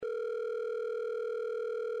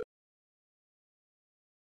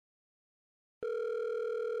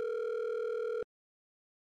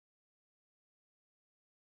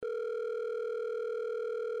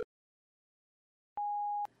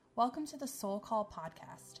Welcome to the Soul Call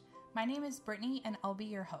podcast. My name is Brittany and I'll be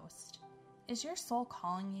your host. Is your soul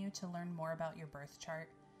calling you to learn more about your birth chart?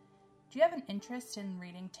 Do you have an interest in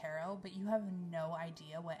reading tarot, but you have no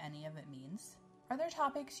idea what any of it means? Are there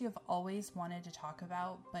topics you have always wanted to talk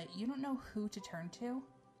about, but you don't know who to turn to?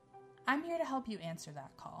 I'm here to help you answer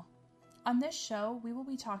that call. On this show, we will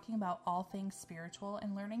be talking about all things spiritual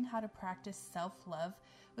and learning how to practice self-love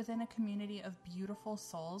within a community of beautiful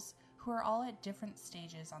souls who are all at different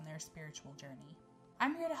stages on their spiritual journey.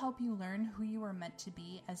 I'm here to help you learn who you are meant to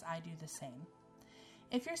be as I do the same.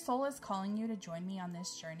 If your soul is calling you to join me on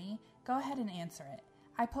this journey, go ahead and answer it.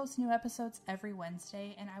 I post new episodes every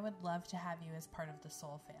Wednesday and I would love to have you as part of the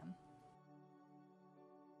Soul Fam.